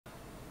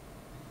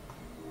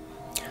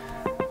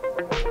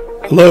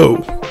Hello!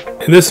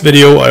 In this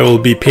video I will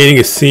be painting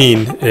a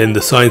scene in the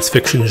science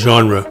fiction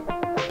genre.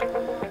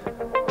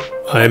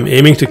 I'm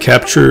aiming to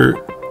capture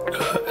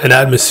an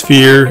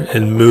atmosphere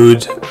and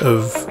mood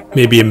of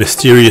maybe a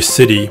mysterious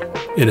city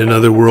in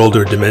another world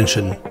or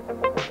dimension.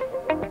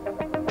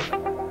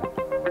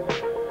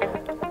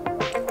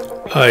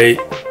 I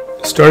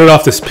started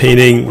off this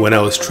painting when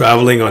I was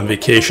traveling on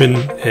vacation,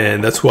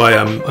 and that's why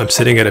I'm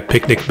sitting at a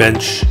picnic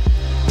bench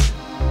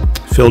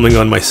filming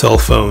on my cell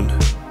phone.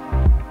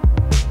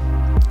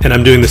 And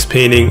I'm doing this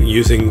painting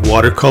using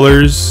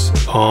watercolors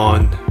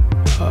on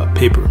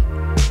paper.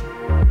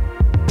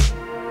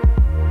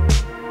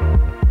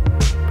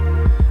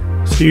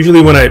 So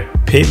usually when I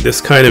paint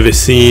this kind of a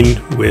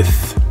scene with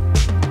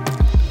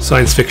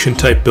science fiction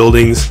type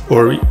buildings,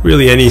 or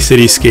really any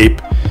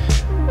cityscape,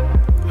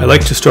 I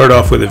like to start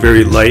off with a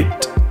very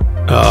light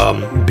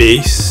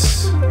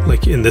base,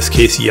 like in this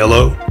case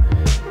yellow,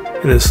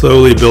 and then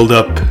slowly build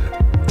up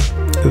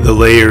the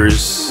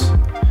layers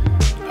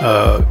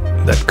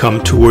that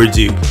come towards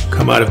you,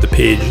 come out of the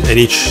page, and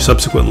each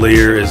subsequent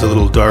layer is a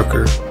little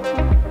darker.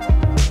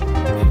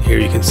 And here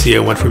you can see I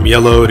went from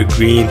yellow to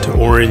green to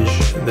orange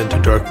and then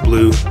to dark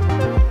blue,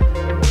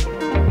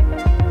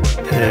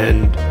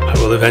 and I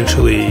will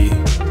eventually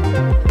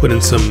put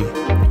in some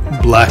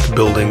black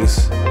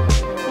buildings,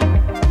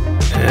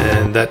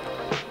 and that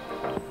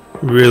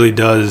really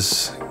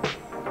does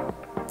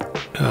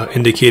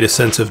indicate a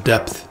sense of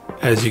depth,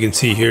 as you can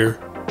see here.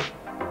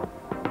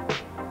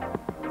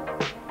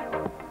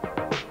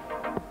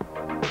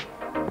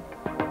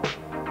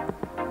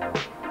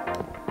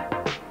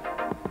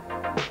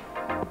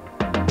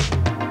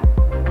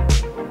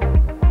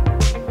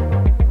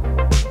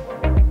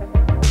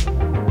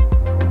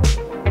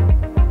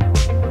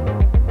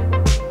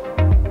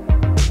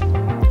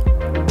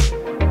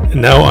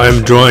 And now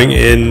I'm drawing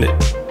in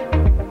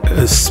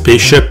a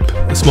spaceship,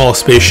 a small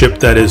spaceship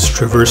that is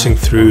traversing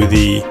through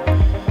the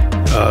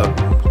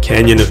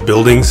canyon of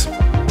buildings.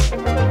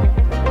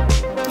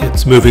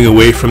 It's moving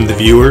away from the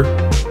viewer.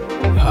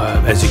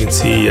 As you can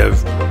see,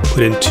 I've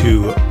put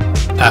into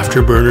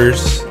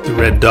afterburners, the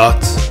red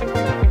dots.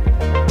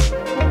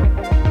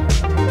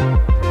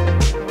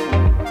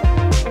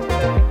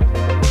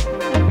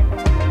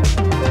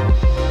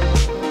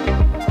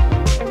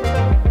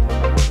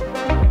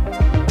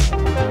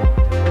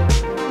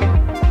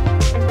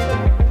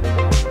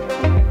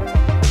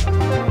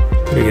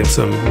 Putting in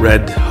some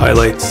red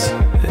highlights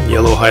and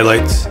yellow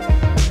highlights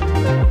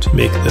to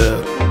make the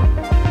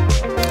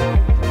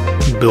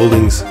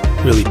buildings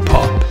really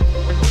pop.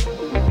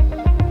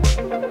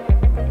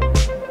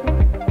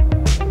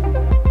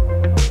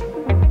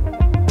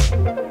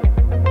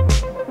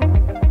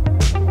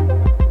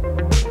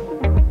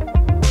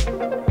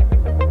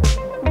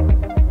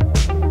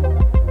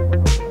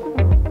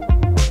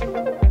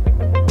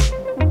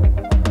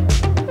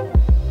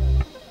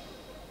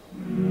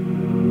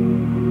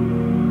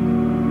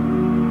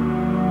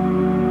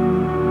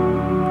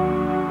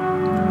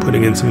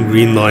 Putting in some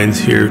green lines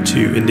here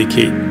to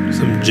indicate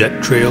some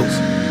jet trails.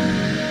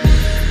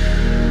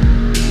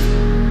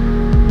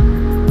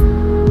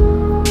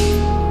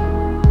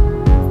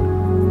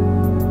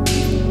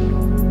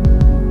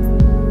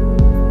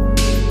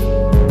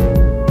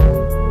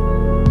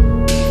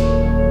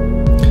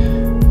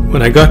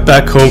 When I got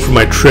back home from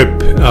my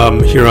trip,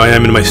 here I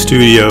am in my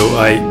studio,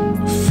 I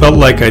felt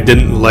like I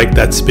didn't like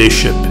that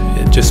spaceship.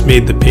 It just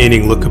made the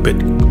painting look a bit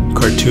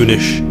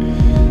cartoonish.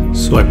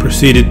 So I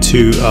proceeded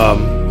to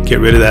get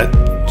rid of that,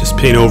 just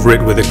paint over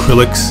it with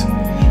acrylics,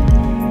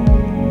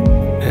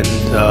 and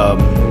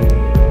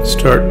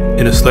start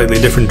in a slightly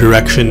different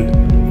direction.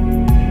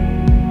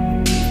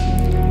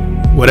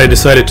 What I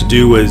decided to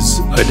do was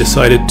I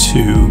decided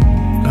to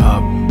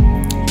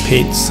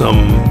paint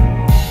some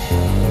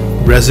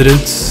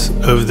residents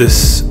of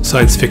this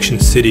science fiction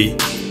city,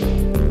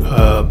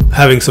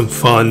 having some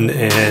fun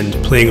and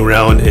playing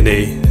around in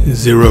a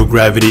zero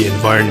gravity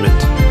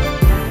environment.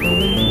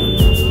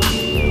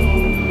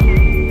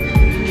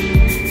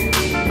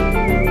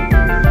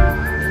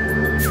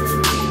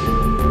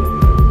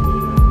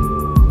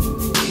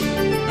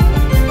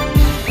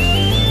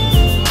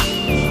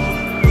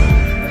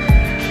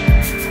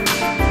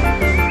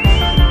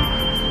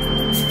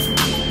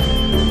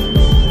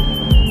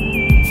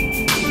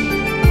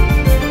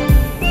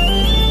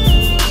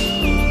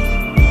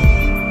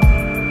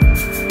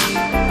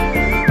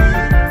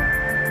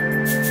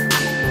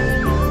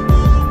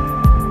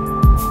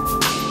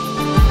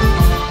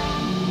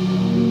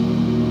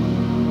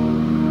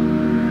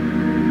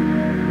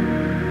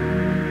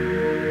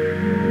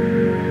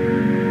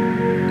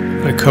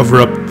 I cover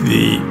up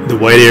the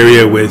white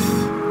area with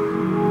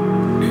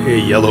a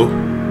yellow.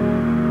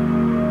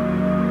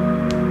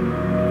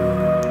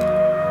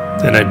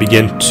 Then I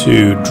begin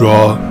to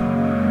draw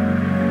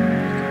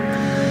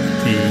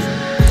the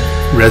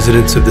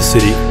residents of the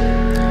city.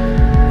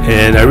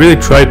 And I really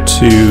tried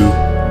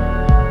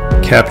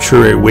to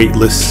capture a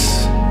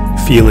weightless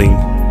feeling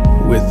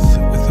with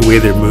the way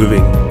they're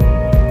moving.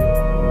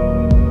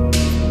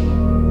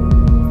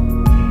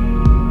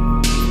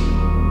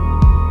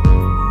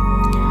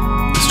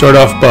 start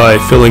off by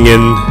filling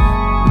in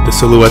the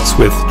silhouettes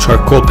with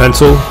charcoal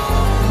pencil.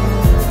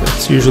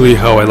 That's usually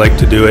how I like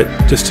to do it,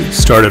 just to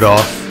start it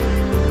off.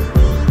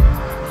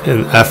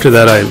 And after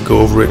that I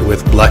go over it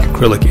with black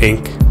acrylic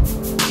ink.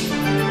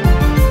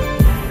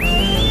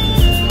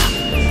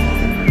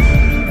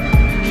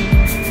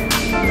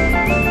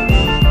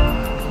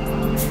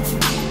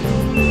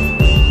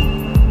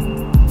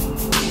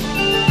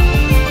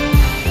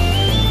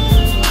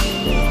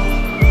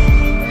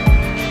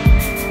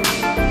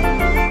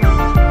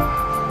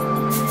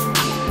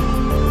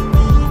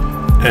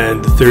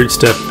 And the third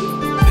step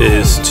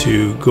is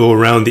to go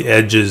around the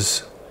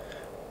edges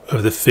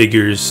of the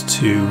figures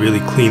to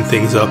really clean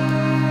things up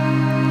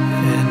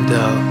and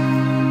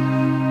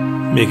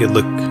make it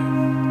look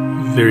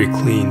very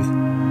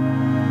clean.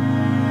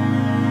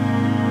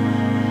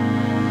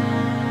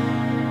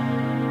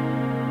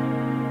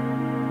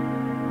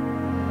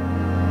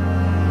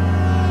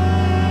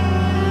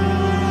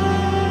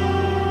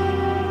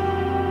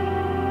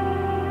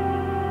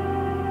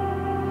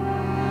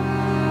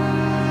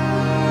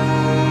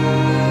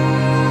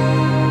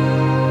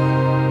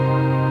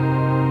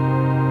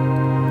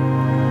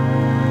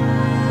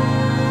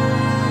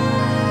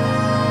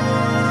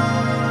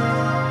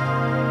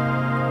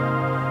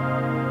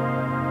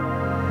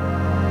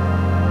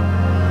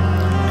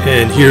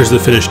 And here's the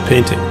finished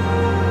painting.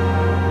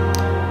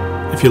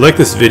 If you like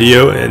this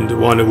video and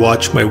want to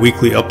watch my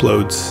weekly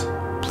uploads,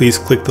 please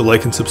click the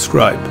like and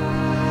subscribe.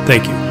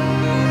 Thank you.